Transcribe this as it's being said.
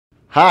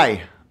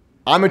Hi,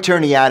 I'm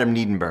attorney Adam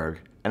Niedenberg,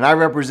 and I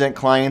represent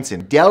clients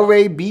in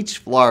Delray Beach,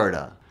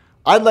 Florida.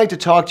 I'd like to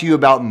talk to you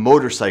about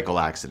motorcycle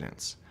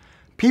accidents.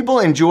 People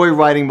enjoy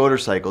riding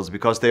motorcycles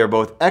because they are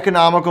both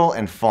economical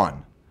and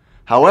fun.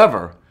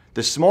 However,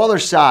 the smaller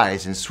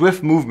size and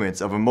swift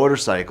movements of a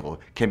motorcycle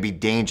can be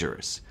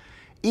dangerous.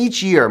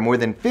 Each year, more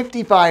than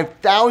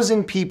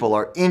 55,000 people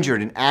are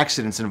injured in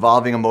accidents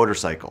involving a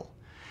motorcycle.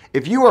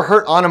 If you are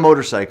hurt on a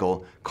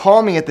motorcycle,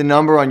 call me at the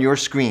number on your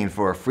screen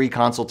for a free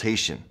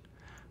consultation.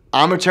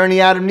 I'm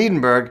attorney Adam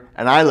Niedenberg,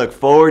 and I look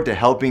forward to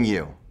helping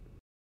you.